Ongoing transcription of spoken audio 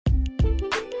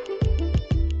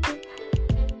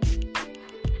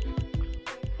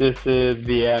This is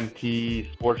the MT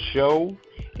Sports Show,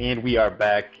 and we are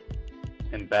back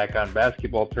on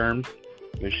basketball terms.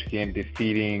 Michigan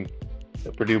defeating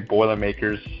the Purdue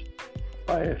Boilermakers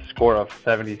by a score of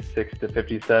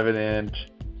 76-57, and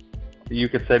you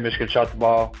could say Michigan shot the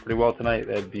ball pretty well tonight.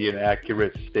 That'd be an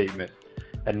accurate statement.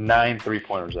 Had 9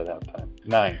 3-pointers at halftime.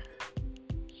 9.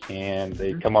 And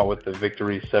they come out with the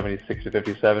victory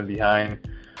 76-57 behind.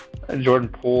 And Jordan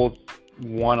Poole's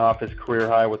one off his career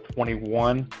high with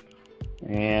 21.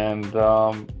 And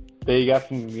they got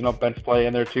some, bench play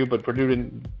in there too, but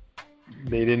Purdue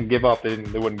didn't give up. They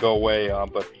wouldn't go away.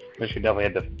 But Michigan definitely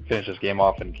had to finish this game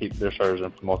off and keep their starters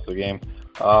in for most of the game.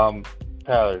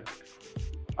 Tyler,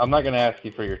 I'm not going to ask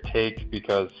you for your take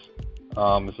because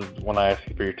this is when I ask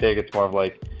you for your take. It's more of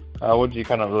like, what did you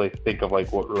kind of really think of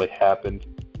like what really happened?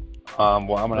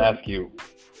 Well, I'm going to ask you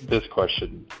this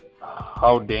question.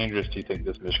 How dangerous do you think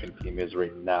this Michigan team is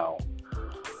right now?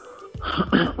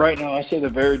 Right now, I say they're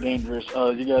very dangerous.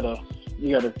 You got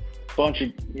a bunch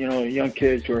of young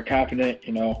kids who are confident.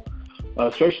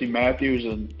 Especially Matthews,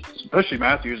 testing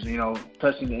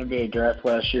the NBA draft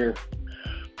last year,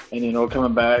 and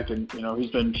coming back, and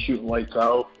he's been shooting lights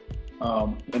out.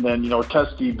 And then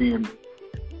Testy being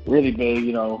really big,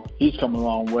 he's come a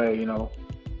long way.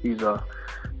 He's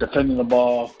defending the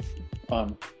ball,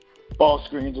 ball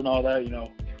screens and all that.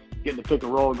 Getting the pick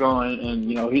and roll going, and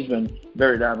he's been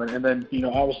very dominant. And then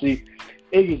obviously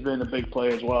Iggy's been a big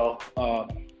play as well.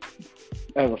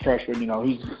 As a freshman,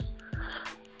 he's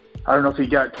I don't know if he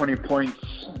got 20 points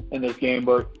in this game,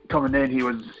 but coming in he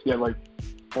had like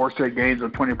 4 straight games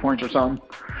of 20 points or something.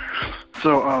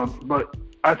 So, but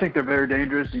I think they're very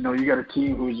dangerous. You got a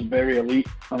team who's very elite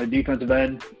on the defensive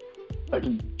end that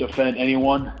can defend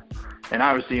anyone, and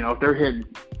obviously if they're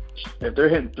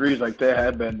hitting threes like they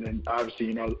have been, then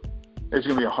obviously it's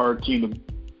going to be a hard team to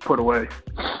put away.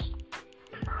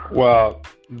 Well,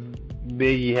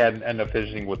 Biggie had ended up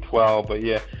finishing with 12, but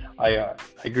yeah, I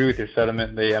agree with your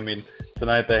sentiment.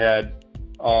 Tonight they had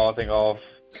all 5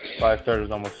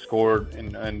 starters almost scored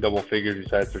in double figures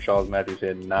besides for Charles Matthews. He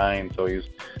had 9, so he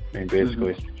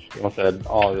almost had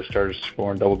all of his starters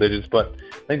scoring double digits. But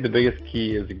I think the biggest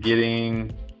key is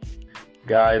getting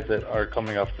guys that are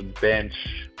coming off the bench,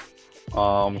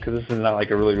 because this is not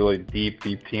like a really, really deep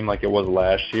team like it was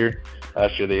last year.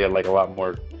 Last year they had like a lot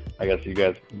more, I guess,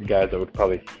 guys that would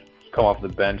probably come off the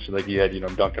bench. Like you had,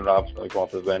 Duncan Robinson like come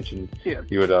off the bench and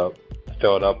you would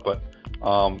fill it up. But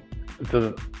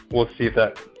we'll see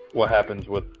what happens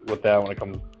with that when it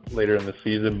comes later in the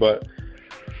season. But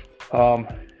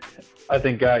I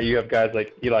think you have guys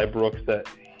like Eli Brooks that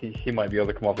he might be able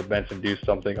to come off the bench and do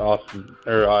something. Austin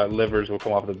or Livers will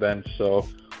come off the bench. So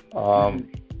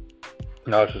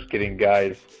now it's just getting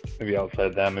guys maybe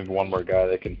outside them, maybe one more guy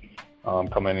that can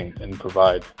come in and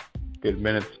provide good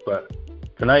minutes. But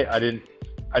tonight I didn't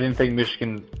think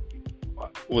Michigan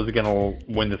was going to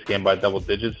win this game by double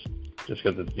digits just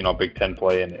because it's Big Ten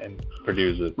play and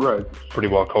Purdue's a pretty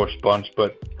well coached bunch.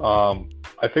 But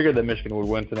I figured that Michigan would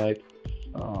win tonight,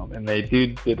 and they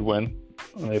did win.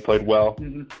 And they played well,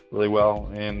 really well,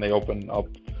 and they opened up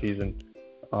the season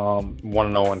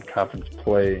 1-0 in conference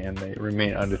play, and they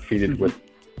remain undefeated with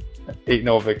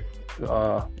 8-0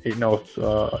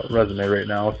 resume right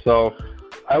now. So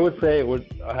I would say, who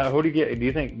do you get? Do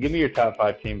you think? Give me your top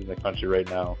 5 teams in the country right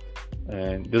now.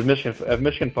 And if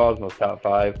Michigan falls in those top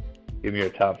 5, give me your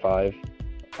top 5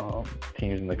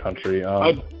 teams in the country.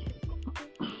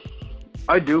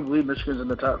 I do believe Michigan's in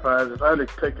the top 5. If I had to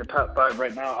pick a top 5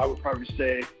 right now, I would probably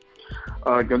say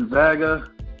Gonzaga,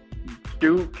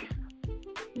 Duke,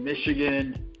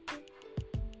 Michigan,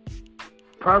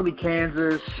 probably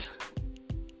Kansas,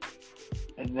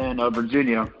 and then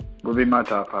Virginia would be my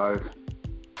top 5.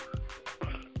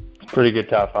 Pretty good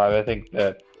top 5. I think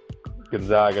that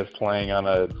Gonzaga's playing on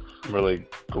a really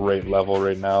great level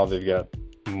right now. They've got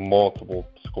multiple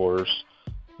scores,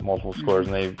 and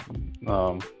they've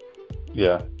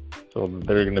so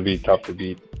they're going to be tough to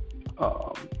beat.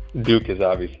 Duke has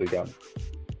obviously got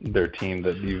their team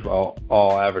that you've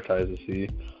all advertised to see.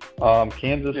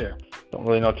 Kansas, don't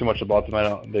really know too much about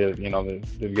them.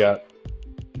 They've got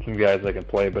some guys that can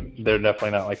play, but they're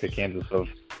definitely not like the Kansas of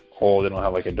old. They don't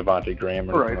have like a Devontae Graham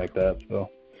or anything like that. So,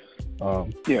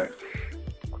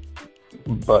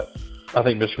 But I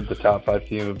think Michigan's the top 5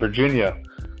 team. Virginia,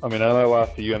 I know they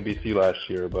lost to UMBC last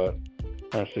year, but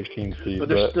they're 16 seed. But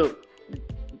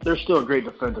they're still a great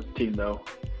defensive team, though.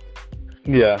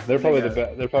 Yeah, they're probably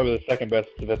they're probably the second best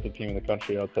defensive team in the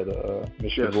country outside of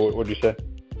Michigan. Yes. What would you say?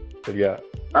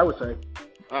 I would say,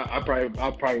 I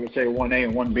probably would say 1A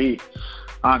and 1B.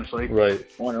 Honestly,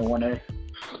 1 and 1A.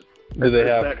 Do they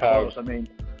have Kyle?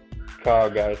 Kyle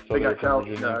guy. So they got Kyle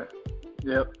guy.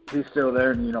 Yep, he's still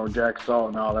there, and Jack Saul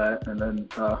and all that, and then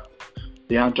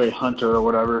DeAndre Hunter or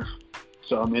whatever.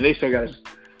 So I mean, they still got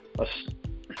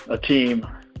a team,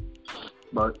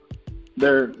 but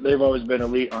they've always been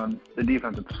elite on the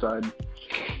defensive side.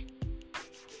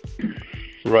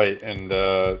 Right, and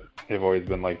they've always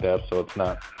been like that, so it's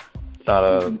not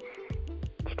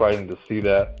surprising to see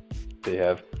that they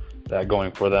have that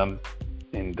going for them.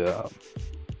 And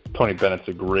Tony Bennett's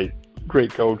a great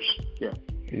coach. Yeah,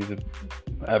 he's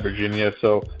at Virginia,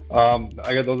 so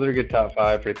I got those are a good top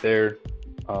 5 right there.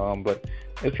 But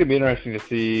it's gonna be interesting to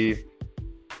see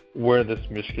where this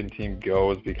Michigan team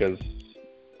goes because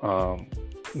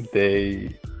they're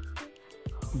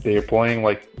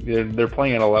playing they're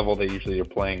playing at a level they usually are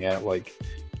playing at.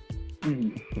 I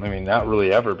mean, not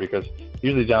really ever, because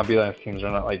usually John Beilein's teams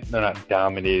are they're not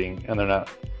dominating, and they're not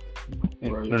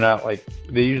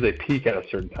they usually peak at a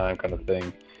certain time kind of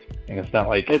thing, and it's not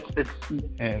like it's.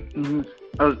 And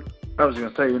I was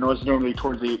gonna say, it's normally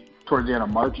towards the end of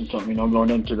March and something, going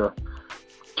into the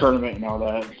tournament and all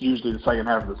that. It's usually the second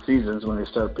half of the season is when they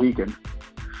start peaking.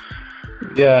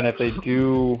 Yeah, and if they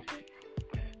do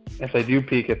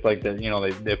peak, it's like that.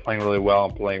 They're playing really well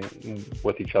and playing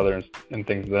with each other and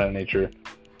things of that nature.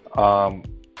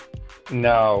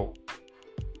 Now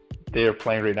they are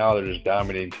playing right now. They're just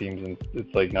dominating teams, and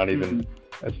it's like not even.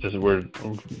 It's just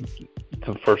it's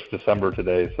the 1st December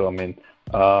today, so I mean,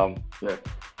 yeah.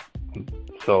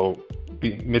 So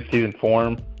mid-season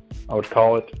form, I would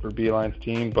call it for Beilein's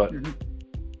team, but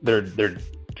they're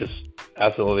just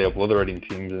absolutely obliterating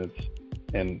teams,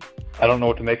 and I don't know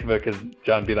what to make of it because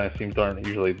John Beilein's teams don't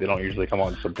usually come out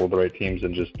and just obliterate teams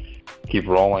and just keep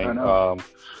rolling.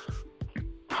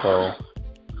 So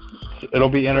it'll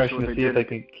be interesting to see if they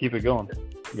can keep it going.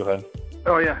 Go ahead.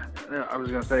 Oh yeah, I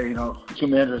was gonna say, it's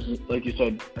gonna be interesting, like you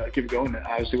said, keep it going.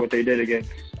 Obviously, what they did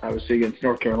against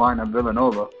North Carolina,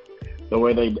 Villanova, the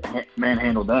way they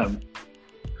manhandled them.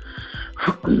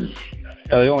 Yeah,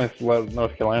 they only let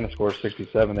North Carolina score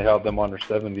 67. They held them under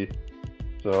 70.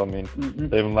 So I mean,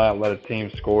 they've not let a team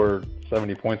score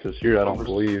 70 points this year. I don't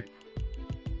believe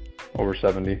over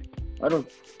 70. I don't.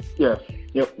 Yeah.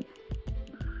 Yep.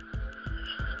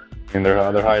 And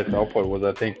their highest output was,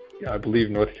 I believe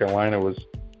North Carolina was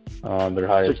their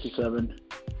highest. 67.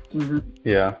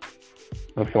 Yeah,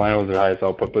 North Carolina was their highest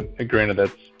output, but granted,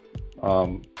 that's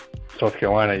South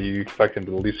Carolina. You expect them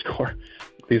to at least score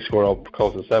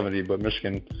close to 70, but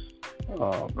Michigan.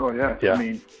 Yeah. I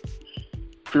mean,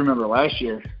 if you remember last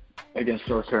year against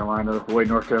North Carolina, the way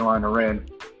North Carolina ran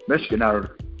Michigan out of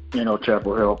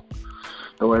Chapel Hill,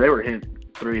 the way they were hitting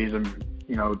threes and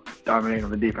dominating on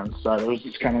the defense side, it was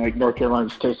just kind of like North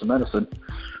Carolina's taste of medicine.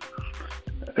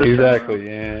 Exactly,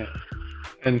 yeah.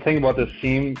 And think about this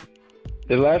team.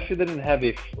 They last year didn't have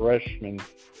a freshman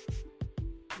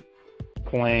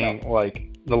playing like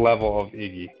the level of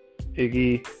Iggy.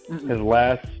 Iggy, his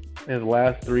last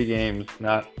 3 games,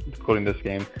 not including this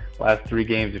game, last 3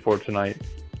 games before tonight,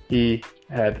 he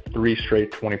had 3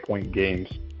 straight 20-point games,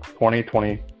 20,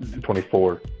 20, and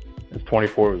 24. His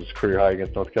 24 was his career high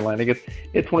against North Carolina. He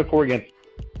had 24 against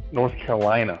North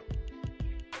Carolina.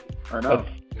 I know.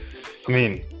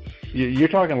 You're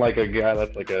talking like a guy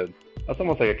that's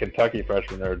almost like a Kentucky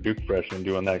freshman or a Duke freshman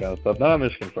doing that kind of stuff, not a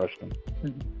Michigan freshman.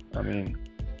 I mean,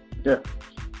 yeah.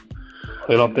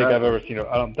 I don't think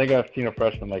I've seen a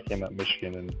freshman like him at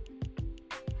Michigan, and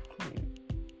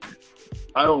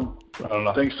I don't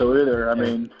know. think so either. I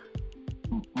mean,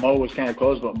 Mo was kind of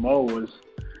close, but Mo was,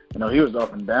 he was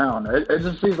up and down. It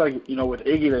just seems like, with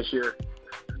Iggy this year,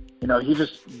 he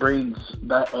just brings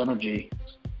that energy.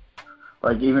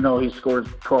 Like, even though he scored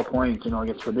 12 points,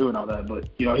 against Purdue and all that, but,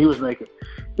 he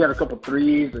had a couple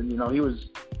threes, and, he was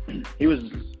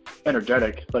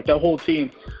energetic. Like, that whole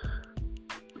team,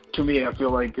 to me, I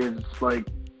feel like is, like,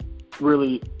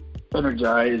 really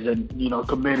energized and,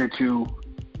 committed to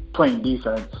playing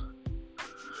defense.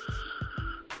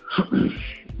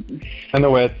 And the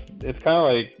way it's kind of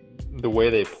like the way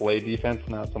they play defense,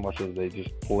 not so much as they just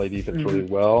play defense really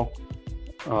well.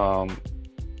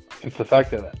 It's the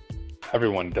fact that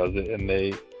everyone does it, and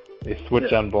they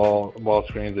switch on ball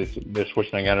screens. They're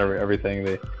switching on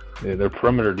everything. Their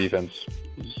perimeter defense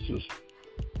is just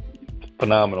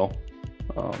phenomenal.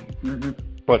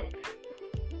 But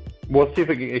we'll see if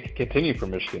it can continue for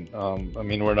Michigan.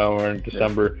 We're in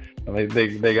December, and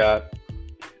they got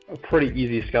a pretty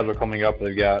easy schedule coming up.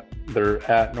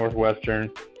 They're at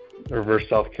Northwestern, they're versus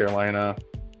South Carolina,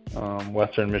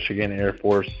 Western Michigan, Air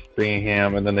Force,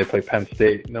 Birmingham, and then they play Penn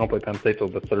State. They don't play Penn State till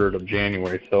the 3rd of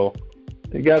January. So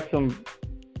they got some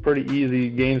pretty easy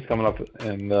games coming up,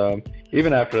 and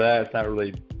even after that, it's not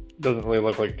really doesn't really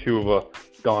look like too of a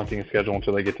daunting schedule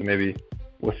until they get to maybe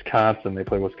Wisconsin. They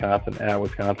play Wisconsin at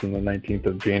Wisconsin the 19th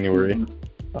of January.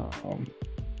 Mm-hmm.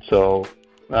 So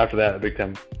after that, Big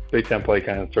Ten play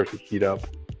kind of starts to heat up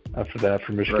after that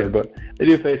for Michigan. Right. But they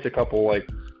do face a couple, like,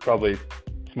 probably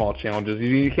small challenges.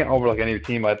 You can't overlook any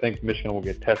team. I think Michigan will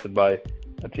get tested by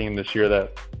a team this year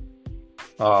that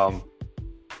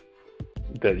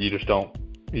that you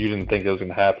didn't think it was going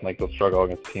to happen. Like, they'll struggle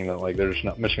against a team that, like, they're just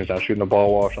not, Michigan's not shooting the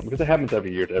ball well or something, because it happens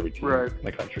every year to every team Right. in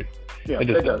the country. Yeah, it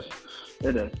does.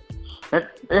 It does.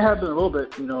 It happened a little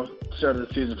bit, start of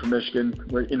the season for Michigan,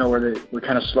 where they were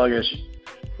kind of sluggish.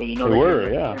 But they came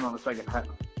out in the second half.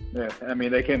 Yeah, I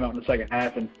mean, they came out in the second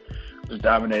half and just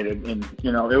dominated. And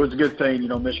it was a good thing.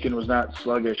 Michigan was not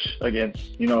sluggish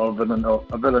against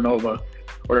Villanova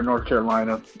or the North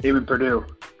Carolina, even Purdue.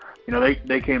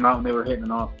 They came out and they were hitting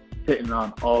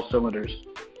on all cylinders.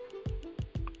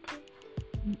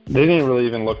 They didn't really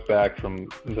even look back from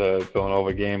the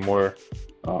Villanova game or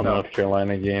North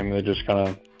Carolina game. They just kind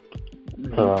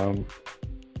of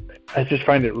I just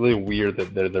find it really weird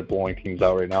that they're blowing teams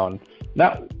out right now. And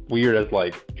not weird as,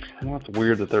 like, it's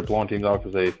weird that they're blowing teams out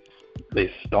because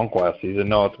they stunk last season.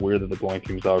 No, it's weird that they're blowing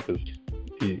teams out because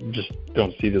you just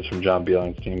don't see this from John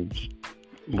Beilein's team. Just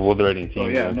obliterating teams. Oh,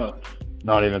 yeah, no.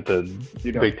 Not even the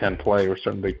Big Ten play. We're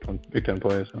starting Big Ten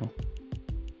play, so.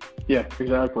 Yeah,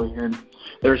 exactly. And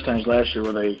there was times last year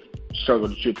where they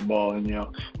struggled to shoot the ball, and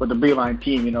with the Beilein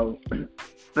team,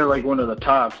 they're like one of the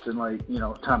tops in, like,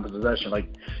 time of possession. Like,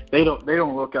 they don't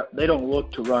look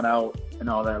to run out and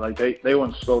all that. Like, they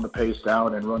want to slow the pace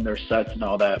down and run their sets and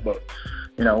all that. But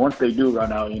once they do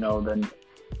run out, then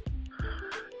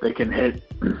they can hit.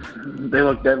 They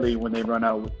look deadly when they run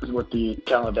out with the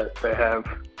talent that they have.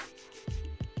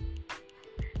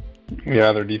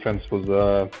 Yeah, their defense was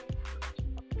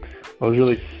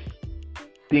really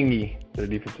stingy. Their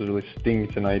defense was really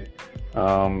stingy tonight.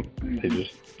 They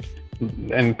just,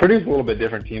 and Purdue's a little bit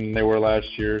different team than they were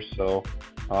last year, so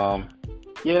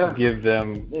give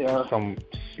them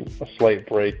a slight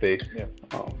break. They're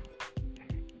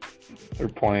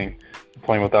playing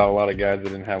without a lot of guys they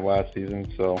didn't have last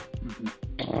season, so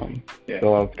a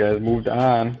lot of guys moved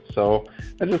on. So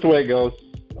that's just the way it goes,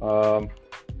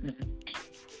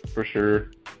 for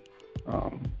sure.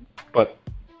 But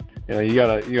you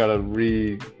gotta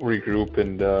regroup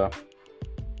and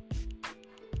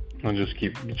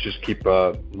just keep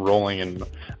rolling. And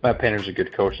Matt Painter's a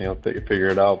good coach, and he'll figure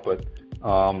it out. But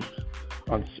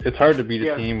it's hard to beat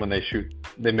a team when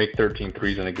they make 13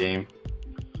 threes in a game.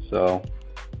 So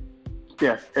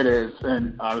yeah, it is.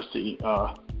 And obviously,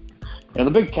 the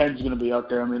Big Ten's going to be out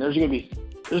there. I mean, there's going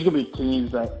to be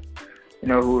teams that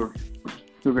who are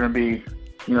going to be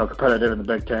competitive in the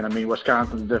Big Ten. I mean,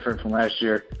 Wisconsin's different from last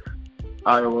year.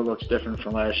 Iowa looks different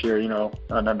from last year, and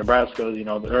then Nebraska,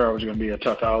 they're always going to be a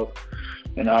tough out,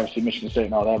 and obviously Michigan State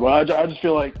and all that. But I just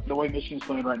feel like the way Michigan's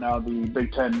playing right now, the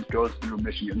Big Ten goes through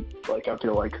Michigan. Like, I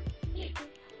feel like.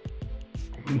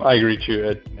 I agree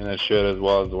too, and it should, as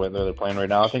well as the way they're playing right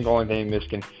now. I think the only thing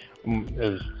Michigan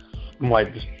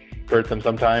might just hurt them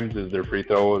sometimes is their free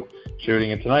throw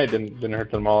shooting, and tonight didn't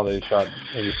hurt them all. They shot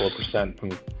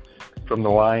 84% from the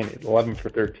line, 11 for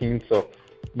 13. So.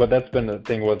 But that's been the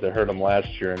thing that hurt them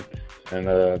last year, and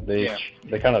they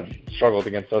kind of struggled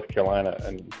against South Carolina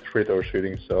and free throw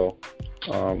shooting. So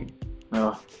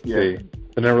they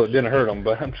didn't hurt them.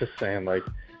 But I'm just saying, like,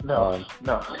 no,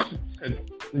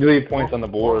 you leave points on the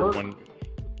board when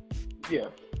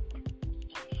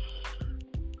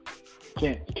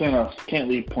can't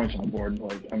leave points on the board.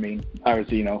 Like, I mean,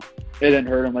 obviously, it didn't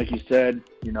hurt them, like you said.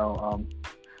 They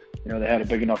had a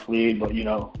big enough lead, but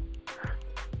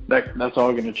that's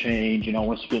all going to change,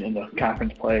 once you get into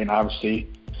conference play, and obviously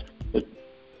the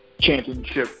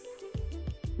championship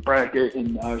bracket,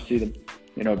 and obviously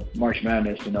the March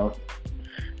Madness.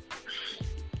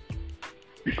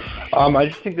 I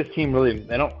just think this team really.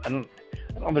 I don't know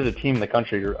if there's a team in the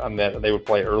country that they would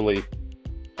play early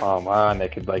on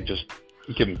that could, like, just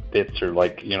give them fits or,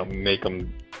 like, make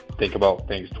them think about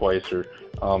things twice or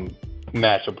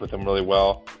match up with them really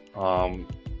well.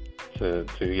 To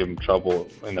give them trouble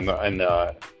in the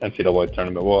NCAA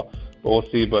tournament. Well, we'll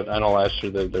see. But I know last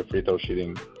year their free throw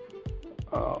shooting,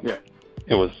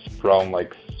 it was around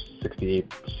like 68,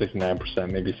 69%,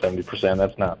 maybe 70%.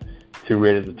 That's not too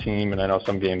great as a team. And I know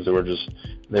some games they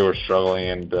were struggling,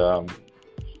 and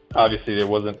obviously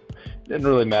didn't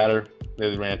really matter.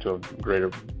 They ran into a greater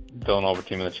Villanova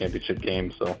team in the championship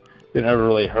game, so it never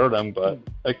really hurt them, but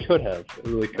it could have. It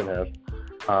really could have.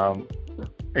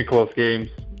 In close games.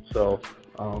 So,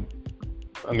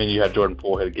 I mean, you had Jordan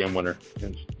Poole hit a game winner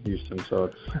against Houston, so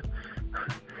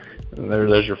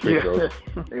There's your free throws.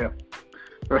 Yeah.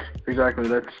 Right. Exactly.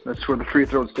 That's where the free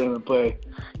throws came into play.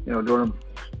 Jordan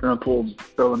Poole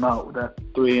bailed them out with that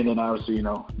three, and then obviously,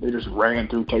 they just ran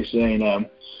through Texas A&M.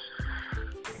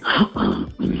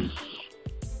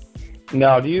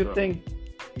 Now, do you think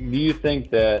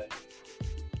that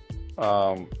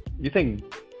you think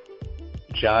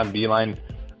John Beilein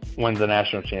wins the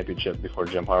national championship before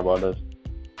Jim Harbaugh does?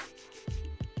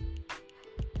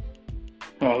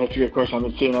 Yeah, that's a good question. I've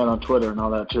been seeing that on Twitter and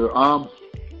all that too.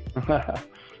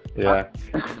 Yeah,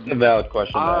 it's a valid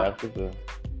question to ask.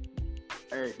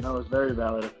 Hey, no, it's very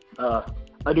valid.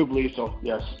 I do believe so.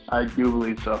 Yes, I do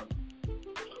believe so.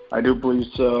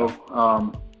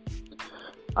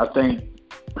 I think,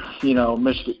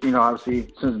 Michigan,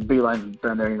 obviously, since Beilein's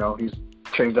been there, he's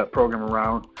changed that program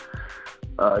around.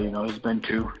 He's been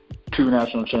to two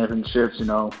national championships.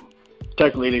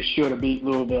 Technically they should have beat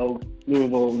Louisville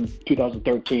in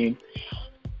 2013.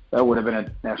 That would have been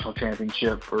a national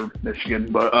championship for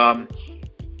Michigan. But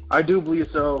I do believe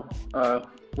so.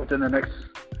 Within the next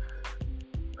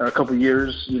couple of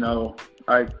years,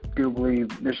 I do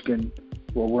believe Michigan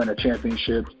will win a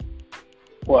championship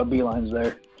while Beilein's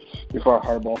there before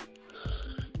Harbaugh.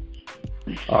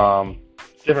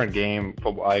 Different game.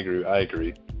 Football. I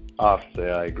agree. I'll have to say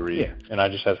I agree. Yeah. And I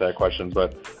just asked that question.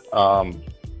 But the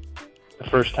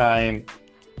first time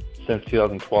since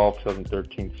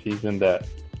 2012-2013 season that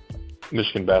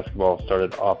Michigan basketball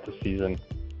started off the season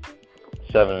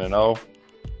 7-0.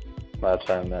 Last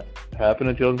time that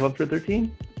happened in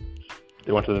 2012-13,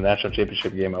 they went to the national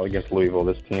championship game against Louisville.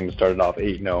 This team started off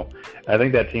 8-0. I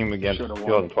think that team against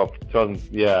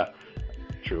 2012, yeah,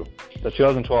 true. The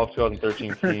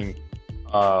 2012-2013 team,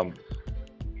 I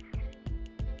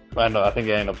think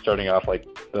they ended up starting off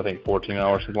 14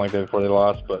 hours, something like that, before they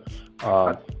lost. But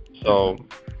so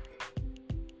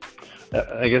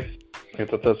I guess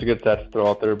that's a good stat to throw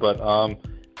out there. But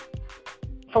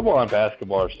football and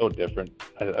basketball are so different.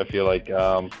 I feel like,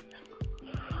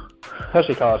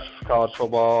 especially college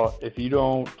football. If you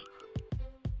don't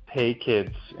pay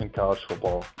kids in college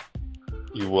football,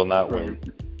 you will not win.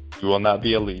 You will not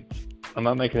be elite. I'm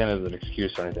not making that as an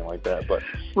excuse or anything like that. But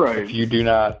if you do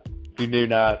not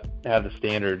have the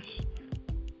standards,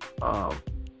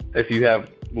 if you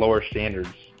have lower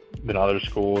standards than other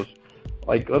schools,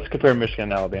 let's compare Michigan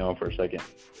and Alabama for a second.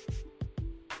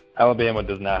 Alabama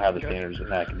does not have the standards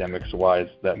in academics-wise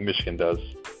that Michigan does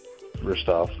for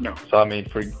stuff. No. So,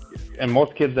 and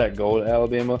most kids that go to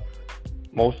Alabama,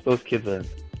 most of those kids are,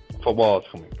 football is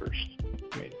coming first.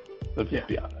 Let's just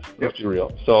be honest. Let's be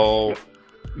real. So,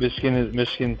 Michigan's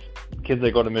kids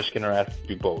that go to Michigan are asked to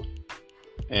do both.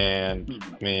 And,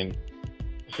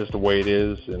 it's just the way it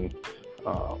is. And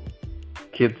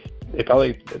kids, they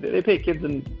pay kids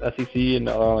in SEC and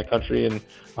around the country, and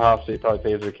Ohio State probably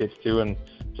pays their kids too. And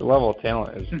the level of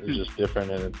talent is just different,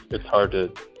 and it's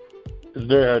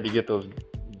very hard to get those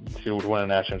to win a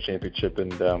national championship.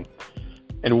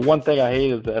 And one thing I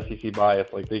hate is the SEC bias.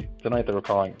 Tonight they were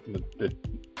calling the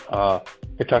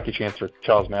Kentucky transfer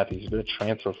Charles Matthews. He's been a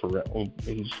transfer for.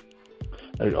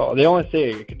 They only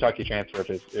say a Kentucky transfer if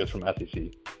it's from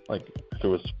SEC. That's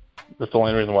the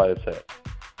only reason why they say it.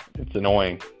 It's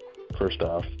annoying. First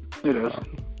off, it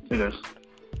is.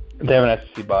 They have an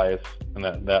SEC bias, and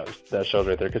that shows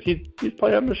right there because he's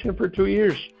played at Michigan for 2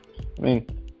 years.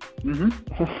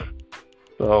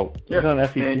 So he's not an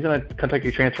SEC. He's not a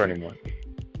Kentucky transfer anymore.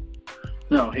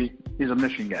 No, he's a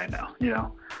Michigan guy now. Yeah.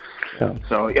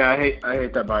 So I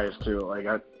hate that bias too.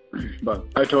 But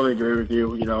I totally agree with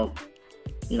you.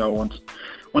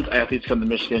 Once athletes come to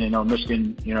Michigan,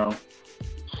 Michigan,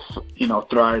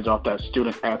 thrives off that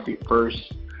student athlete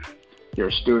first. You're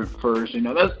a student first.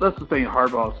 That's the thing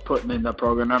Harbaugh's putting in that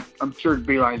program. I'm sure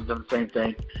Beilein's done the same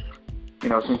thing.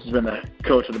 Since he's been the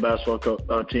coach of the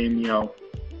basketball team. Do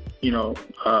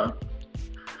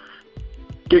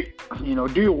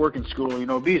your work in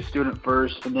school. Be a student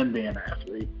first, and then be an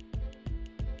athlete.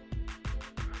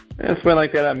 Yeah, it's been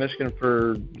like that at Michigan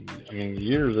for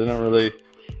years. They haven't really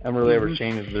ever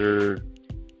changed their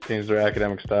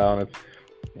academic style, and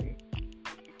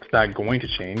it's not going to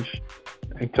change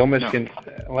until Michigan.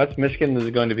 Unless Michigan is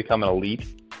going to become an elite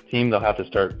team, they'll have to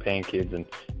start paying kids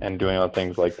and doing other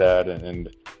things like that, and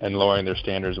lowering their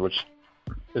standards, which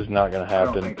is not going to happen.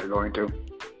 I don't think they're going to.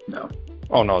 No.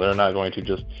 Oh no, they're not going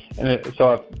to.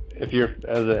 So if you're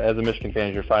as a Michigan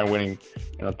fan, you're fine winning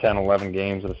 10, 11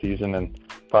 games in a season and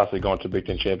possibly going to a Big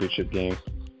Ten championship game,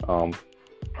 or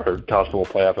college football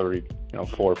playoff every 4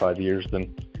 or 5 years,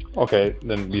 then okay,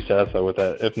 then be satisfied with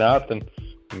that. If not, then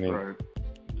right.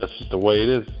 That's just the way it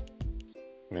is.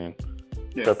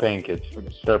 Start paying kids.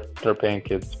 Start paying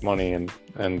kids money and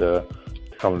to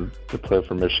come to play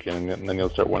for Michigan, and then you'll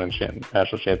start winning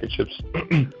national championships.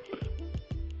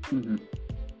 Mm-hmm.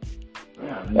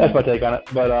 That's my take on it.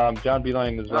 But John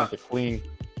Beilein is runs a clean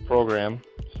program,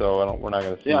 so we're not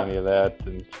going to see any of that.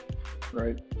 And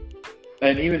right.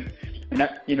 And even,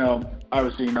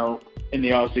 obviously, in the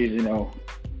offseason,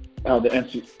 the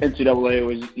NCAA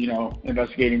was,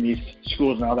 investigating these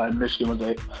schools and all that. And Michigan was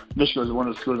one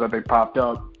of the schools that they popped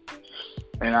up.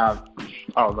 And I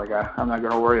was like, I'm not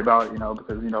going to worry about it,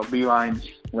 because, Beilein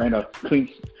ran a clean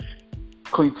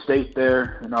state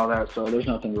there and all that. So there's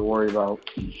nothing to worry about.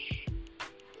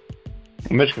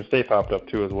 Michigan State popped up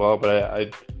too as well, but I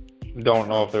don't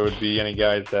know if there would be any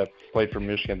guys that played for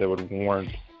Michigan that would warrant,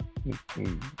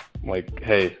 like,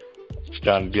 hey,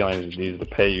 John Beilein needs to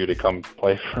pay you to come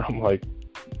play for him. Like,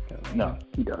 no,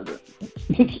 he doesn't.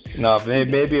 No,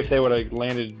 maybe if they would have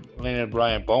landed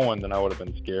Brian Bowen, then I would have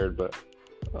been scared. But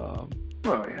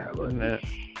but it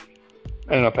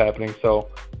ended up happening. So,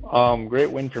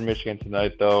 great win for Michigan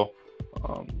tonight, though.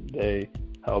 They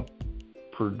held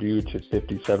Purdue to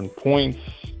 57 points.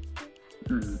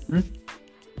 Mm-hmm.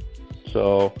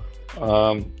 So,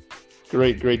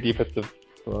 great defensive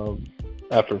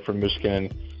effort from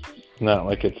Michigan. Not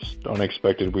like it's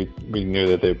unexpected. We knew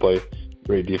that they'd play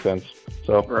great defense.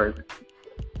 So, right.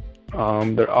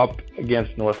 They're up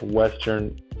against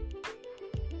Northwestern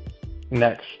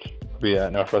next. Yeah,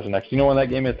 Northwestern next. Do you know when that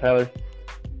game is, Tyler?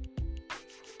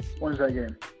 When's that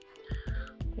game?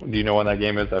 Do you know when that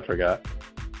game is? I forgot.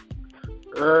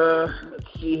 Let's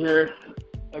see here.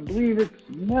 I believe it's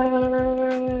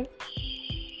next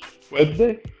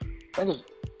Wednesday. I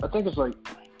think it's like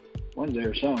Wednesday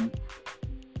or something.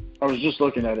 I was just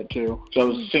looking at it too, so I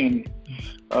was seeing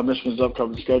Michigan's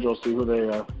upcoming schedule, see who they.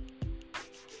 I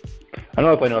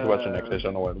know they play Northwestern next. I just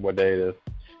don't know what day it is.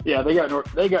 Yeah, they got.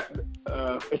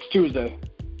 It's Tuesday,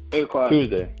 8:00.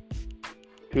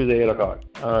 Tuesday, 8:00.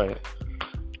 All right.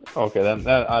 Okay, then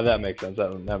that makes sense.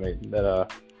 That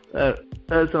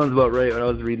sounds about right when I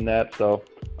was reading that. So,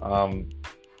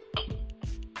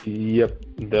 yep,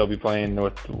 they'll be playing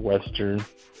Northwestern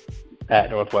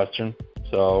at Northwestern.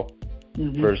 So,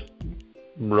 first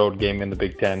road game in the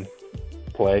Big Ten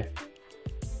play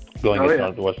going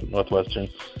against Northwestern.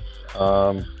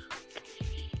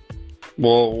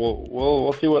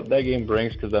 We'll see what that game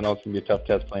brings, because I know it's gonna be a tough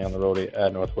test playing on the road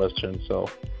at Northwestern. So,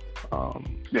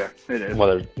 yeah, it is.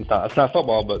 Whether it's not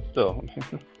football, but still.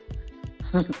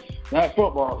 Not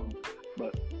football,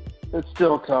 but it's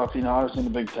still tough. I was in the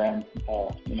Big Ten.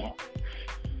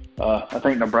 I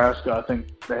think Nebraska. I think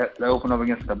they opened up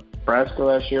against Nebraska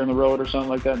last year on the road or something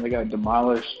like that, and they got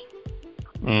demolished.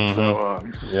 Mm-hmm. So,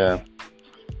 yeah.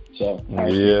 So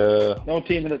yeah. No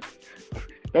team in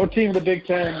the Big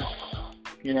Ten,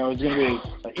 is going to be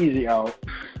an easy out.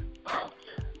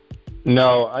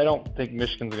 No, I don't think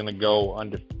Michigan's going to go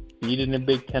undefeated in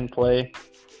Big Ten play,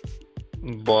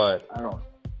 but I don't.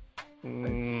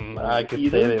 I could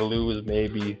say they lose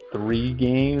maybe 3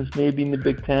 games maybe in the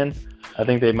Big Ten. I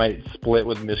think they might split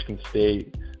with Michigan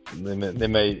State. They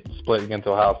may split against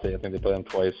Ohio State. I think they play them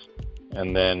twice.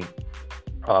 And then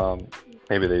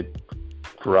maybe they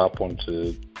drop one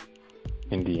to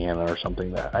Indiana or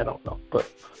something. That I don't know. But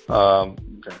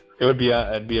it'd be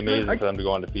amazing for them to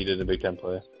go undefeated in Big Ten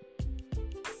play.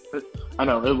 I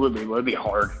know, it would be. It would be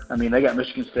hard. I mean, they got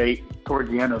Michigan State towards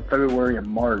the end of February and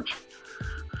March.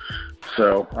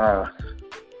 So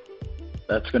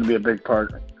that's going to be a big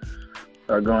part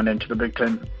going into the Big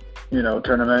Ten,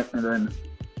 tournament. And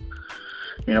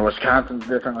then, Wisconsin's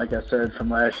different, like I said, from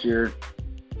last year.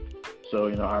 So,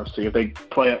 obviously, if they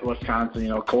play at Wisconsin,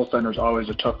 Kohl Center's always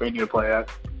a tough venue to play at.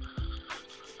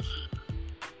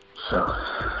 So.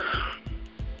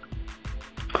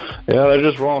 Yeah, they're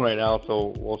just rolling right now,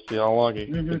 so we'll see how long it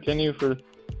can continue for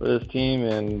this team,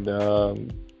 and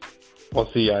we'll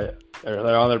see.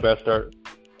 They're on their best start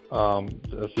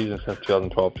the season since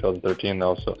 2012, 2013,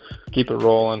 though, so keep it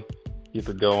rolling, keep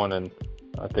it going, and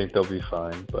I think they'll be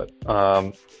fine. But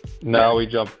now we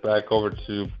jump back over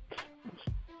to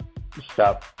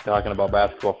stop talking about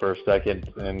basketball for a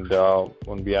second, and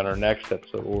we'll be on our next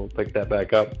episode. We'll pick that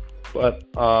back up. But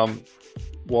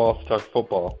we'll also talk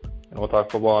football. And we'll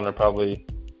talk football on probably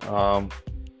our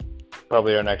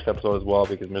next episode as well,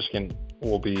 because Michigan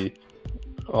will be,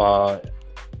 I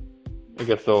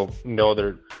guess they'll know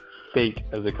their fate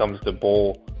as it comes to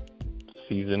bowl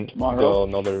season. Tomorrow.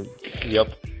 They'll know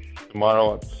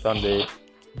tomorrow, Sunday,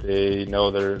 they know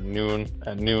at noon,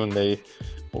 they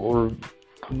will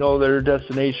know their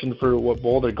destination for what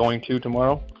bowl they're going to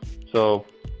tomorrow. So,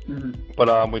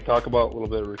 but we talk about a little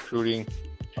bit of recruiting.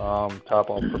 top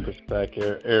all-purpose back,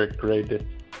 Eric Gray,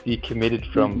 decommitted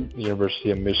from the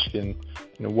University of Michigan.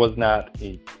 And it was not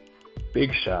a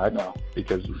big shock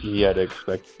because he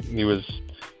was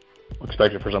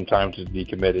expected for some time to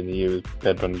decommit, and he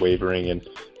had been wavering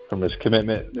from his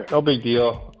commitment. Yeah. No big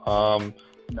deal. No.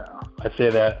 I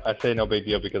say no big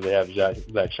deal because they have Zach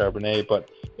Charbonnet, but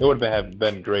it would have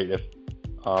been great if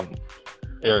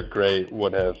Eric Gray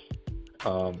would have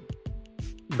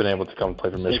been able to come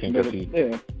play for Michigan because I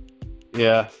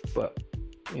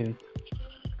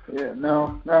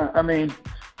mean,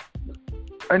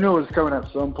 I knew it was coming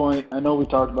at some point. I know we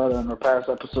talked about it in our past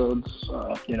episodes.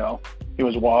 He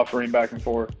was waffling back and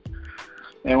forth,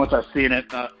 and once I seen it,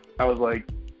 I was like,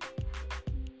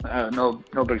 no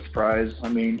big surprise. I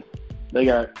mean, they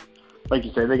got, like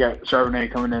you said, they got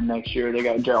Charbonnet coming in next year. They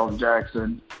got Jalen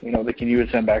Jackson. They can use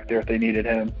him back there if they needed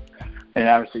him. And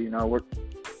obviously, we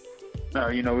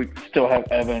still have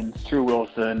Evans, True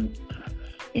Wilson,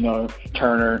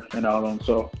 Turner, and all them.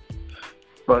 So,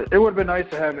 but it would have been nice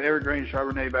to have Eric Gray and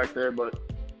Charbonnet back there. But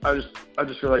I just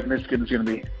feel like Michigan's going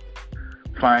to be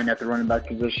fine at the running back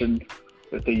position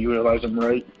if they utilize them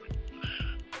right.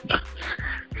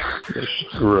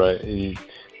 Right.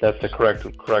 That's the correct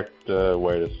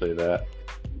way to say that.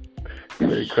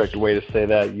 Very correct way to say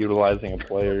that, utilizing a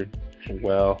player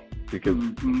well, because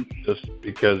just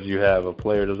because you have a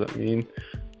player doesn't mean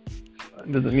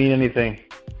anything.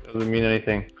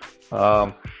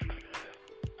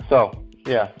 So,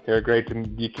 yeah, Eric Gray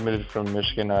decommitted from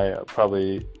Michigan. I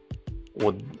probably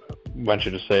would venture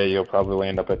to say he'll probably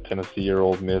land up at Tennessee or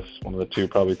Ole Miss, one of the two,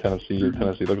 probably Tennessee.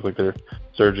 Tennessee looks like they're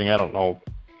surging. I don't know.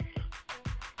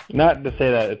 Not to say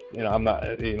that I'm not.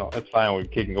 It's fine.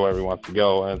 He can go wherever he wants to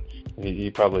go, and he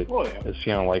probably is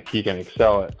feeling like he can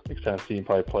excel at Tennessee and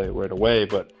probably play it right away.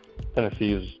 But they're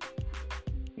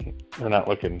not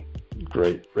looking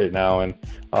great right now, and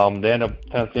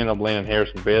Tennessee ended up landing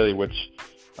Harrison Bailey, which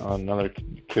another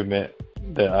commit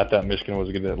that I thought Michigan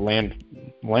was going to land,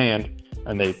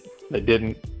 and they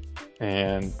didn't.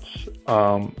 And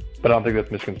but I don't think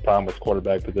that's Michigan's problem with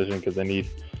quarterback position because they need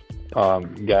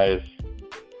guys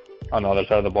on the other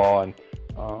side of the ball and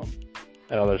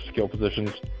other skill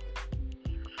positions.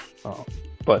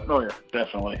 But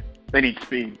definitely. They need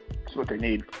speed. That's what they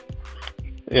need.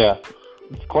 Yeah.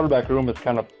 The quarterback room is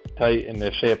kind of tight, and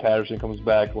if Shea Patterson comes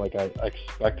back, like I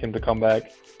expect him to come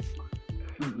back,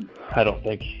 I don't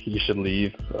think he should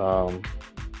leave. I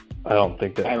don't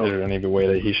think that there's any way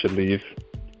that he should leave.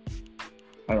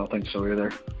 I don't think so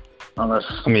either. Unless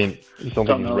you don't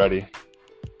think he's ready.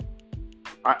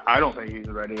 I don't think he's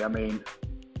ready.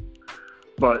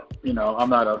 But, I'm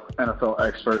not an NFL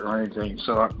expert or anything,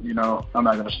 so, I'm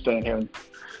not going to stand here and,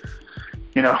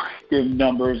 give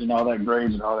numbers and all that,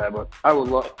 grades and all that. But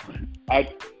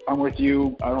I'm with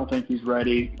you. I don't think he's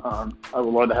ready. I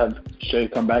would love to have Shea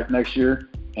come back next year,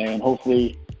 and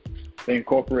hopefully they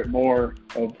incorporate more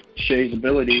of Shea's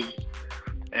abilities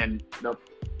and the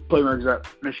playmakers that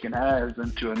Michigan has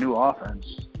into a new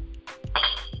offense.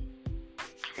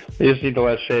 They just need to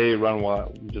let Shea run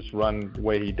the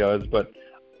way he does. But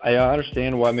I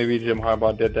understand why maybe Jim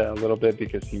Harbaugh did that a little bit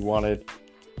because he wanted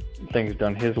things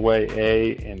done his way,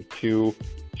 A, and 2,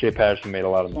 Shea Patterson made a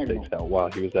lot of mistakes while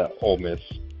he was at Ole Miss.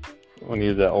 When he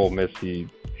was at Ole Miss, he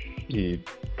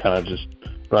kind of just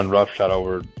run roughshod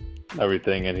over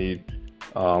everything, and he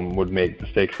would make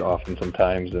mistakes often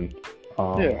sometimes. And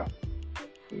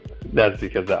that's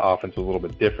because that offense was a little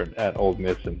bit different at Ole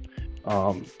Miss, and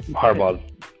Harbaugh's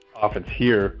offense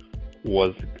here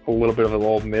was a little bit of an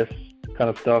Ole Miss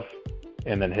kind of stuff,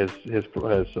 and then his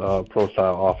pro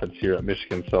style offense here at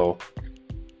Michigan, so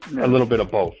a little bit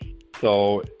of both.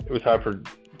 So it was hard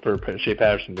for Shea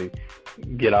Patterson to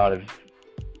get out of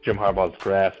Jim Harbaugh's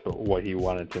grasp of what he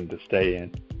wanted him to stay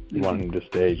in. He wanted him to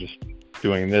stay just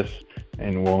doing this,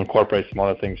 and we'll incorporate some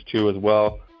other things too as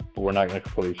well, but we're not going to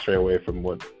completely stray away from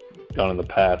what's done in the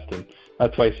past. And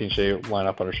that's why I've seen Shea line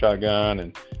up under shotgun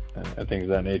and things of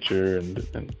that nature, and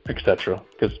et cetera.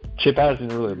 Because Shea Patterson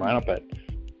didn't really line up at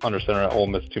under center at Ole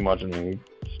Miss too much.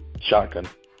 Shotgun,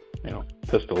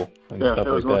 pistol and stuff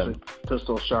like that.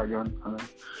 Pistol, shotgun.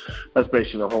 That's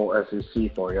basically the whole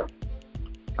SEC for you.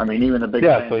 Even the Big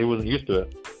Ten. Yeah, so he wasn't used to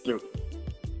it.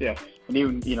 Yeah, and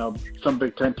even some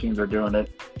Big Ten teams are doing it.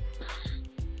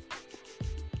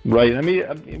 Right.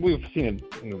 We've seen it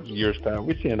in years past.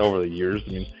 We've seen it over the years.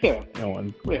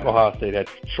 When Ohio State had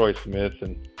Troy Smith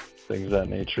and things of that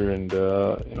nature, and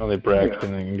they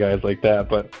Braxton and guys like that.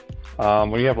 But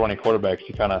when you have running quarterbacks,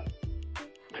 you kind of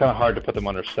hard to put them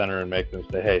under center and make them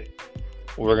say, "Hey,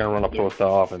 we're going to run a pro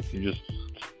style offense." You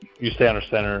stay under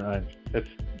center.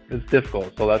 It's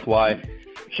difficult. So that's why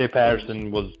Shea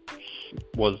Patterson was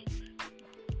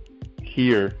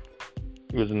here.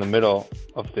 He was in the middle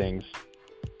of things.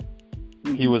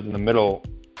 He was in the middle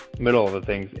of the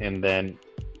things, and then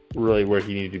really where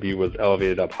he needed to be was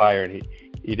elevated up higher, and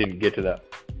he didn't get to that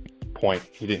point.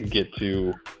 He didn't get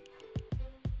to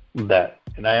that.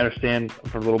 And I understand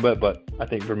for a little bit, but I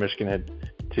think for Michigan had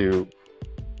to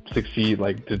succeed,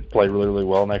 like to play really, really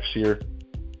well next year.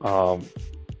 I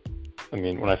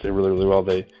mean, when I say really, really well,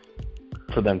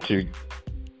 for them to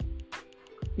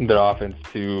their offense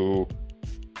to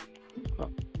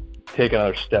take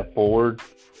another step forward,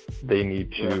 they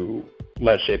need to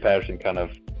let Shea Patterson kind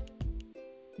of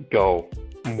go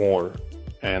more,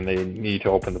 and they need to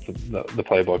open the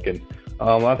playbook. And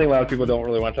I think a lot of people don't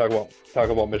really want to talk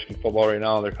about Michigan football right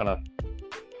now. They're kind of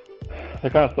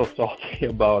still salty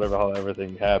about how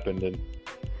everything happened, and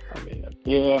I mean,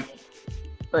 yeah,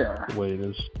 they are the way it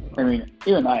is. I mean,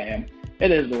 even I am.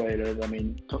 It is the way it is. I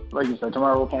mean, like you said,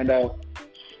 tomorrow we'll find out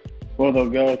where they'll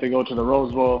go, if they go to the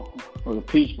Rose Bowl or the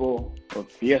Peach Bowl or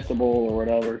Fiesta Bowl or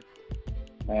whatever.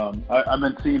 I've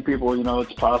been seeing people,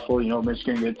 it's possible,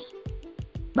 Michigan gets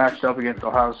matched up against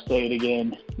Ohio State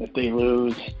again if they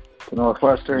lose to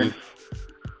Northwestern.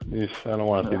 I don't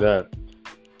want to see that.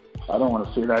 I don't want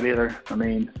to see that either. I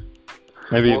mean,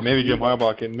 maybe Jim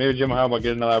Harbaugh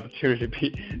get another opportunity to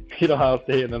beat Ohio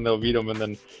State, and then they'll beat them, and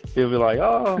then he'll be like,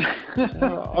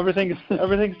 everything's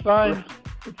fine.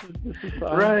 This is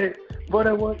fine. Right. But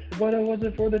I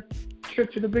wasn't for the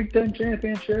trip to the Big Ten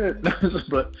championship.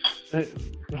 But I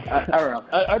don't know.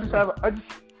 I don't know.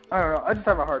 I just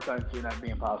have a hard time seeing that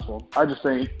being possible. I just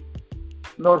think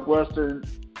Northwestern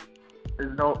is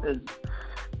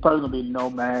probably going to be no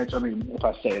match. I mean, if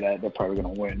I say that, they're probably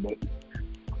going to win. But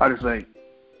I just think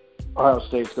Ohio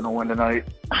State's going to win tonight.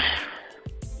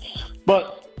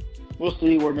 But we'll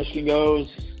see where Michigan goes.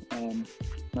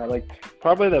 I like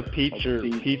probably the Peach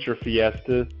or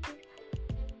Fiesta.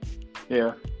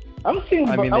 Yeah, I was seeing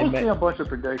a bunch of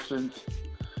predictions,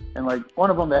 and like one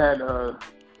of them they had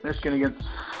Michigan against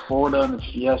Florida in the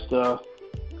Fiesta.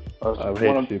 I hate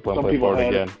to see them play Florida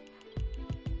again.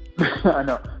 I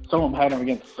know. Some of them had them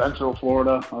against Central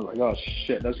Florida. I was like, oh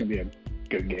shit, that's gonna be a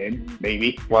good game,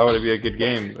 maybe. Why would it be a good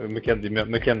game? Mackenzie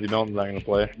Milton's not gonna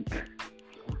play.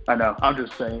 I know. I'm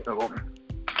just saying.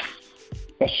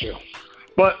 That's true.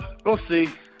 But we'll see.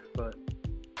 But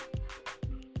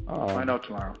I know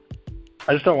tomorrow.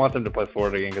 I just don't want them to play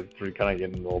Florida again because it's kind of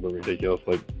getting a little bit ridiculous.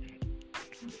 Like,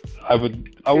 I would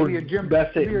be a Jim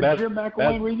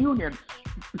McElwain reunion.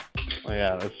 Oh,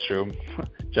 yeah, that's true.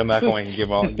 Jim McElwain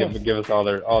can give us all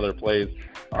their plays.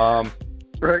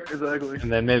 Right, exactly.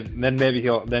 And then maybe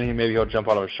he'll jump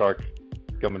out of a shark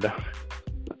coming down.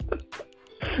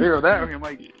 Either that, or he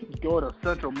might go to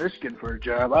Central Michigan for a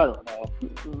job. I don't know.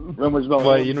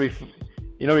 Well, it'd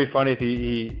be funny if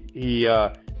he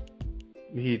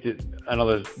did. I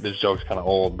know this joke's kind of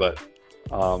old, but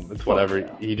it's whatever.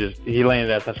 Yeah. He landed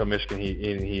at Central Michigan.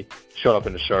 He showed up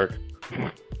in a shark.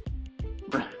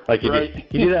 Like he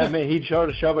did that. He showed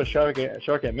a shark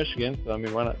at Michigan. So I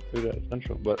mean, why not do that at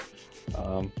Central? But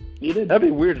he did. That'd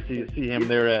be weird to see him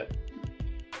there at.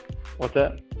 What's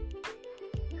that?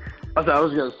 I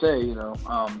was gonna say,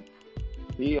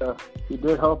 he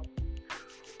did help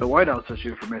the White House this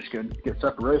year for Michigan get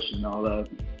separation and all that.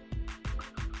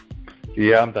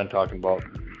 Yeah, I'm done talking about it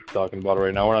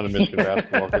right now. We're not in Michigan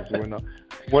basketball because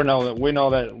we know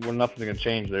that nothing's gonna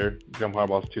change there. Jim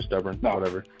Harbaugh's too stubborn. No.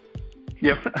 Whatever.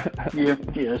 Yep. Yeah,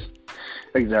 he is.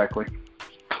 Exactly.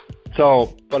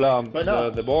 So, but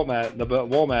the bowl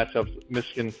matchups,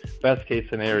 Michigan best case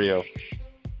scenario,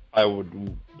 I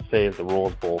would say is the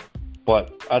Rose Bowl.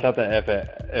 But I thought that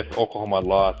if Oklahoma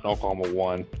lost and Oklahoma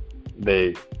won,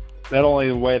 not only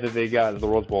the way that they got to the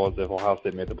Rose Bowl is if Ohio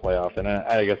State made the playoff. And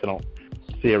I guess I don't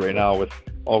see it right now with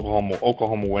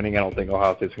Oklahoma winning. I don't think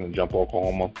Ohio State's going to jump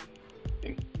Oklahoma.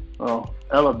 Well,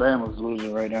 Alabama's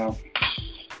losing right now.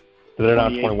 So they're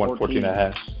not 21-14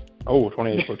 ahead. Oh,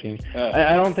 28-14.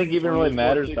 I don't think it even really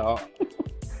matters. It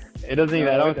doesn't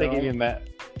even. I don't think it even matters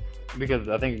because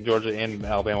I think Georgia and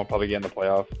Alabama will probably get in the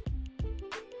playoff.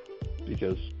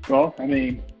 Because. Well, I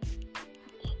mean,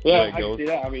 yeah, I can see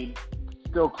that. I mean,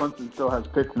 still Clemson still has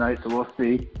pick tonight, so we'll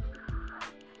see.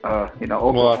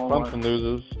 Oklahoma. Well, if Clemson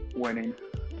loses, winning.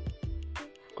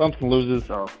 Clemson loses,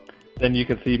 so then you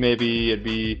can see maybe it'd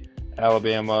be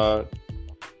Alabama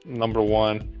number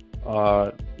 1.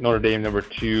 Notre Dame number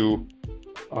 2,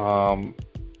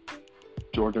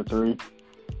 Georgia 3,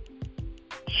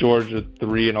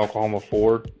 and Oklahoma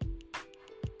 4,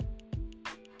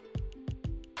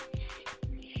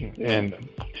 and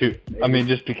 2. I mean,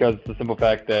 just because the simple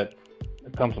fact that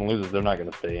if Clemson loses, they're not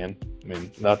going to stay in. I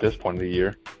mean, not at this point of the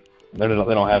year. They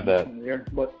don't have that.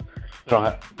 But They don't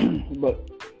have, but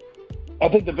I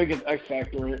think the biggest X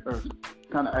factor is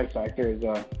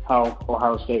how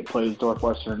Ohio State plays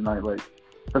Northwestern tonight. Like,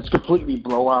 it's completely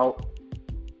blowout,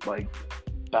 like,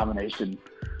 domination.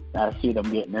 I see them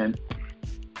getting in.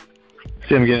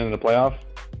 see them getting in the playoffs.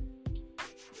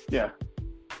 Yeah.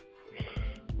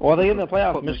 Well, they get in the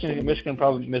playoffs. Michigan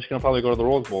will probably go to the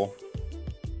Rose Bowl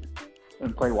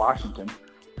And play Washington.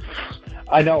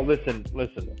 I know. Listen.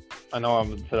 I know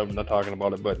I'm not talking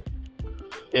about it, but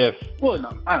if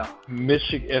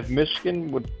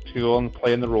Michigan would go and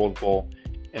play in the Rose Bowl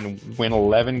and win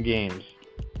 11 games,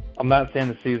 I'm not saying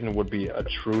the season would be a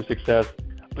true success,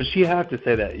 but you have to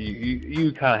say that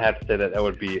you kind of have to say that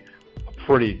would be a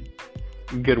pretty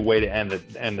good way to end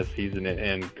the season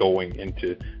and going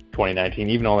into 2019,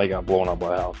 even though they got blown up by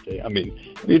Ohio State. I mean,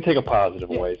 you take a positive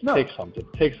away. No. Take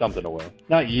something away.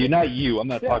 Not you. I'm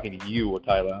not talking to you,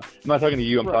 Tyler. I'm not talking to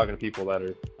you. I'm talking to people that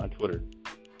are on Twitter.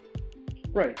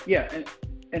 Right. Yeah,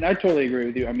 and I totally agree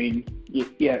with you. I mean,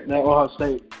 that Ohio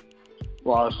State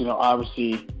loss,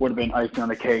 obviously would have been icing on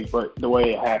the cake, but the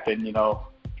way it happened,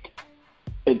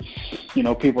 it's,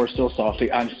 people are still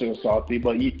salty. I'm still salty,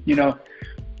 but if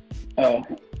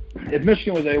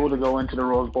Michigan was able to go into the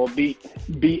Rose Bowl, beat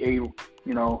a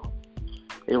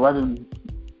 11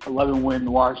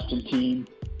 win Washington team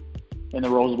in the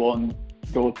Rose Bowl and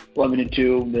go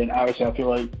 11-2, then obviously I feel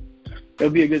like it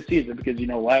would be a good season because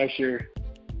last year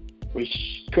we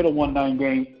could have won 9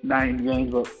 games,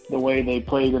 but the way they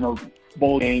played in a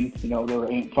bowl game, they were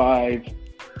 8-5,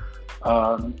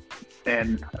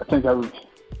 and I think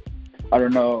I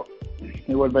don't know,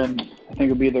 it would have been, I think it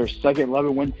would be their second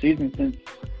 11-win season since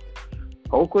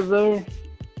Oak was there.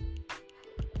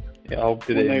 Yeah, Oak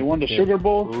did when they won the Sugar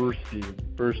Bowl.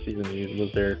 First season he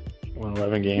was there, won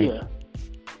 11 games. Yeah.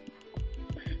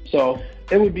 So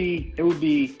it would be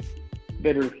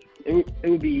bitter. It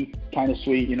would be kind of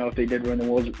sweet, if they did win the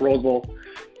Rose Bowl.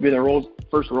 It'd be their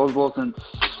first Rose Bowl since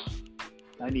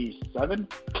 '97.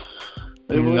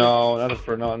 No, not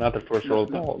the first Rose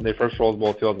Bowl. The first Rose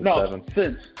Bowl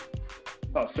 2007.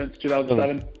 No, since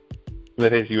 2007. They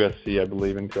faced USC, I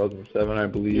believe, in 2007. I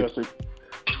believe. USC.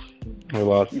 We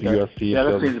lost to USC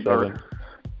in 2007.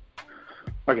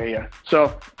 Okay, yeah.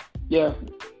 So, yeah,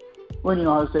 winning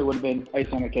Ohio State would have been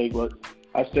ice on the cake, but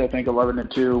I still think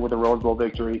 11-2 with a Rose Bowl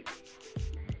victory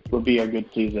would be a good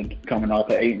season coming off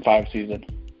the 8-5 season.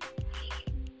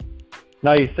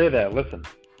 Now you say that. Listen.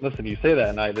 You say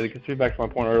that, and it gets me back to my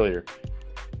point earlier.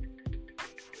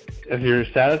 If you're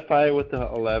satisfied with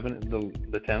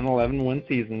the 10 and 11 win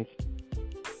seasons,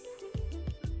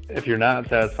 if you're not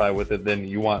satisfied with it, then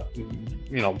you want,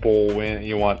 bowl win,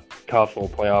 you want college football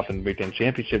playoff and Big Ten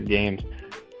championship games.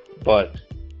 But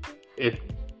if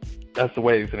that's the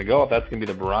way it's going to go, if that's going to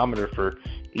be the barometer for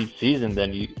each season,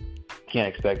 then you can't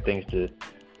expect things to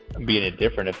be any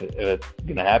different. If it's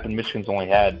going to happen, Michigan's only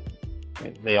had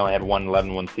one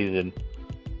 11-win season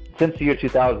since the year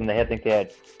 2000. They had 10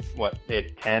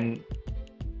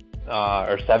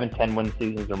 or 7 10-win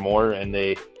seasons or more, and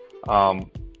they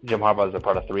Jim Harbaugh is a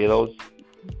part of 3 of those.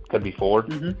 Could be 4.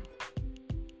 Mm-hmm.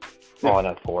 Oh,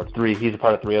 not 4. 3. He's a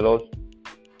part of 3 of those.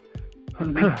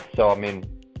 Mm-hmm. So, I mean,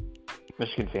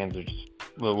 Michigan fans are just,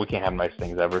 we can't have nice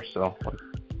things ever. So.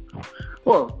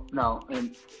 Well, no,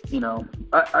 and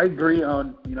I agree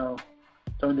on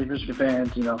some of the Michigan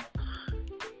fans.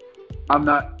 I'm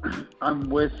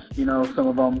with some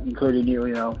of them, including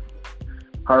you.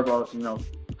 Harbaugh's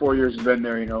 4 years has been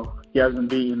there. He hasn't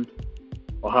beaten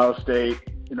Ohio State.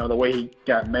 The way he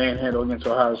got manhandled against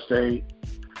Ohio State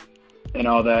and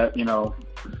all that,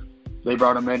 they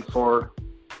brought him in for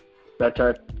that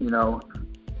type,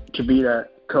 to be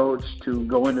that coach, to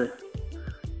go into,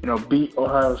 beat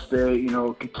Ohio State,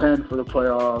 contend for the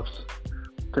playoffs,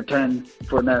 contend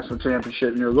for a national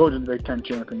championship, go to the Big Ten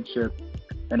championship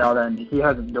and all that. And he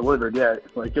hasn't delivered yet.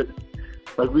 Like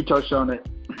we touched on it,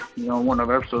 in one of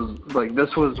our episodes, like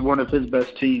this was one of his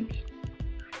best teams.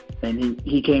 And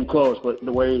he came close, but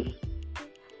the way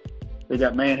they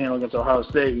got manhandled against Ohio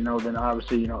State, then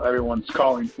obviously, everyone's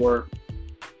calling for,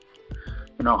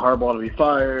 Harbaugh to be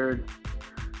fired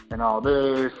and all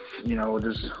this,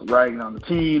 just ragging on the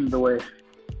team, the way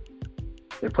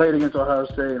they played against Ohio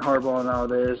State and Harbaugh and all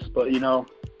this. But,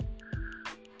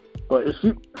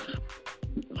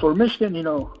 for Michigan,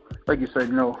 like you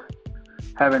said,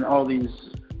 having all these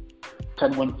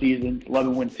 10-win seasons,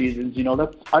 11-win seasons,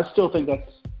 I still think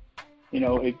that's,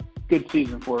 a good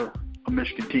season for a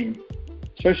Michigan team,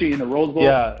 especially in the Rose Bowl.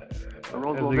 Yeah, a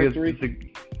Rose Bowl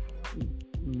victory.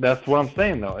 That's what I'm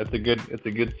saying, though. It's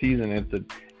a good season.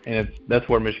 and that's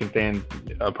where Michigan fans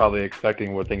are probably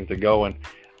expecting where things to go. And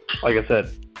like I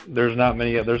said, there's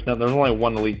only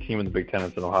one elite team in the Big Ten.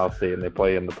 It's in Ohio State, and they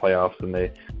play in the playoffs, and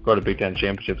they go to Big Ten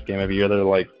championships game every year. They're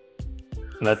like,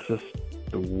 and that's just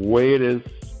the way it is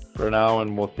for now,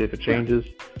 and we'll see if it changes.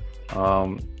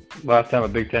 Last time a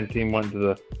Big Ten team went to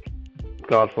the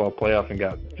college football playoff and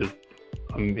got just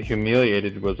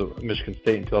humiliated was Michigan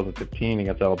State in 2015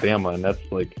 against Alabama, and that's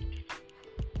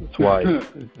why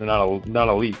they're not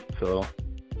elite. So,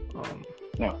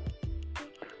 no.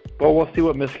 But we'll see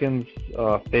what Michigan's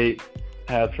fate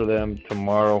has for them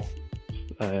tomorrow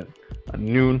at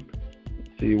noon.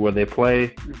 See where they play.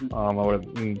 Mm-hmm. I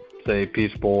would say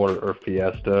Peach Bowl or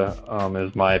Fiesta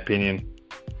is my opinion.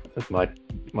 Is my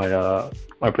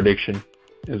prediction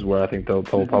is where I think they'll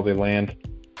probably land.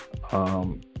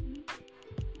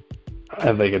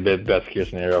 I think it'd be the best case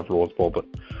scenario for Rose Bowl, but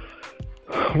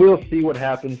we'll see what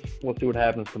happens. We'll see what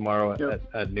happens tomorrow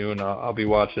at noon. I'll be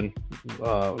watching.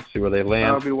 See where they land.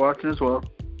 I'll be watching as well.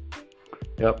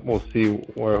 Yep, we'll see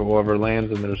where whoever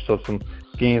lands, and there's still some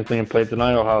games being played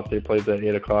tonight. Ohio State plays at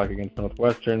 8 o'clock against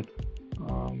Northwestern.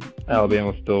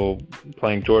 Alabama's still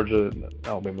playing Georgia.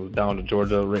 Alabama's down to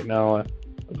Georgia right now.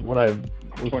 That's what I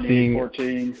was seeing.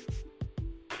 14.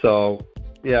 So,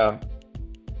 yeah,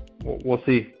 we'll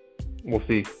see. We'll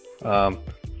see.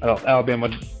 Alabama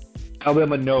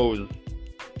knows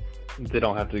they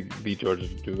don't have to beat Georgia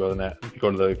to go to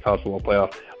the college football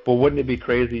playoff. But wouldn't it be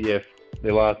crazy if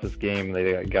they lost this game and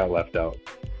they got left out?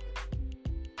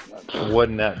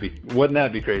 Wouldn't that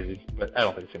be crazy? But I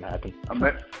don't think it's gonna happen.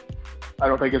 I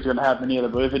don't think it's gonna happen either.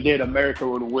 But if it did, America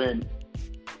would win.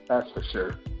 That's for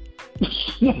sure.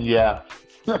 Yeah,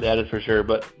 that is for sure.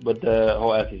 But the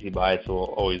whole SEC bias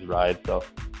will always ride. So,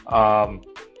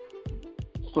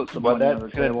 split some money on the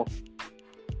table.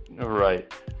 Right.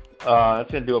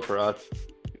 That's going to do it for us.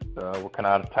 We're kind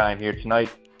of out of time here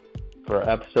tonight for our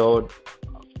episode.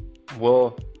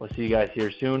 We'll see you guys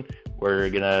here soon. We're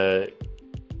gonna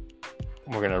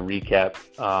recap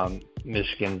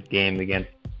Michigan's game against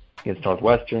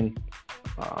Northwestern.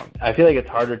 I feel like it's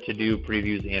harder to do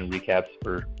previews and recaps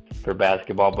for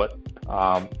basketball, but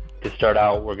to start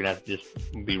out, we're gonna have to just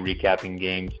be recapping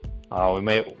games.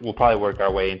 We'll probably work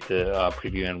our way into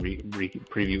preview and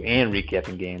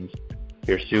recapping games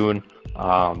here soon.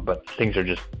 But things are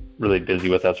just really busy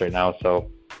with us right now, so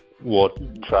we'll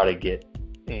try to get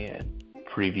and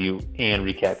preview and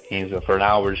recap games. But for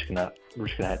now, we're just gonna do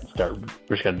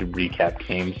recap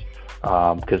games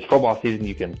because football season,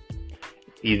 it's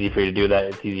easy for you to do that.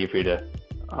 It's easier for you to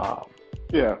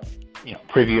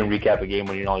preview and recap a game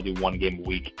when you only do one game a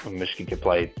week. When Michigan could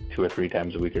play 2 or 3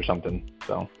 times a week or something.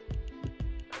 So.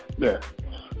 Yeah.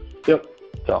 Yep.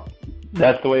 So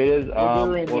that's the way it is.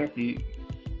 We'll see.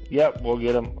 Yep, we'll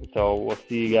get them. So we'll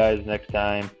see you guys next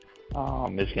time.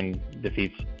 Michigan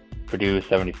defeats Purdue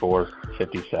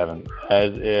 74-57.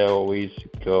 As always,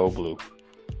 go blue.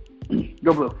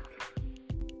 Go blue.